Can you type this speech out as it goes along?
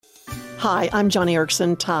Hi, I'm Johnny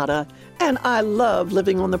Erickson Tata, and I love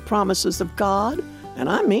living on the promises of God, and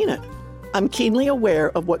I mean it. I'm keenly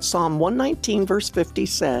aware of what Psalm 119, verse 50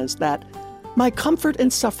 says, that my comfort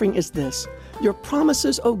in suffering is this: your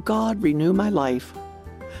promises, O God, renew my life.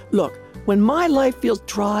 Look, when my life feels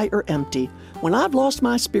dry or empty, when I've lost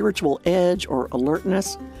my spiritual edge or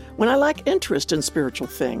alertness, when I lack interest in spiritual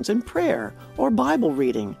things, in prayer or Bible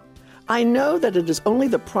reading, I know that it is only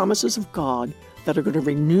the promises of God that are going to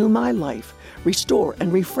renew my life, restore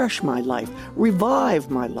and refresh my life, revive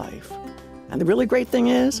my life. And the really great thing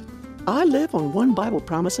is, I live on one Bible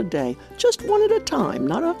promise a day, just one at a time,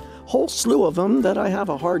 not a whole slew of them that I have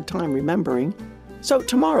a hard time remembering. So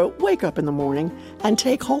tomorrow, wake up in the morning and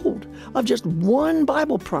take hold of just one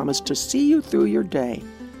Bible promise to see you through your day.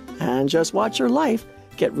 And just watch your life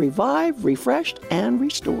get revived, refreshed, and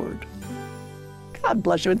restored. God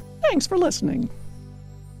bless you, and thanks for listening.